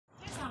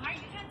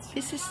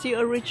This is the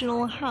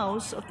original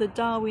house of the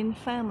Darwin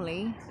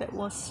family that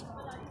was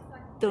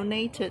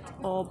donated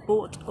or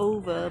bought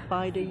over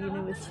by the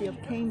University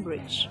of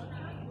Cambridge,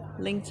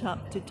 linked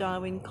up to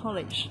Darwin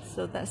College.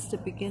 So that's the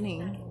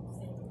beginning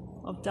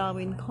of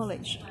Darwin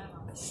College.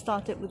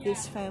 Started with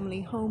this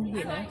family home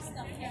here.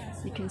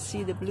 You can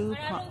see the blue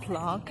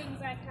plaque.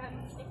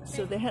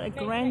 So they had a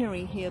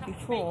granary here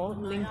before,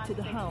 linked to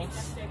the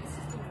house.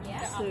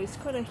 So it's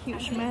quite a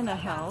huge manor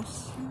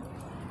house.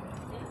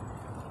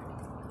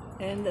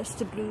 And that's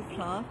the blue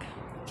plaque.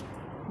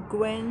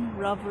 Gwen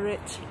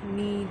Roverit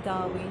Nee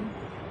Darwin,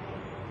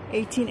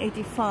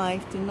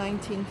 1885 to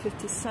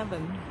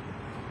 1957.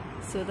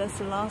 So that's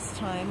the last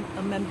time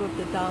a member of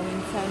the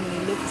Darwin family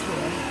lived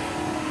here.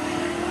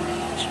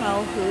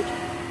 Childhood,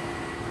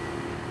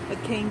 a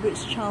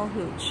Cambridge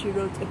childhood. She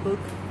wrote a book,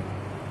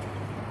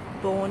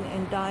 born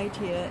and died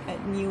here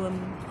at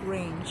Newnham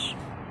Grange.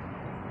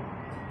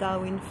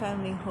 Darwin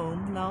family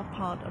home, now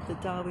part of the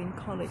Darwin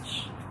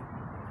College.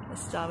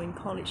 That's Darwin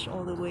College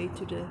all the way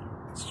to the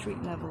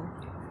street level.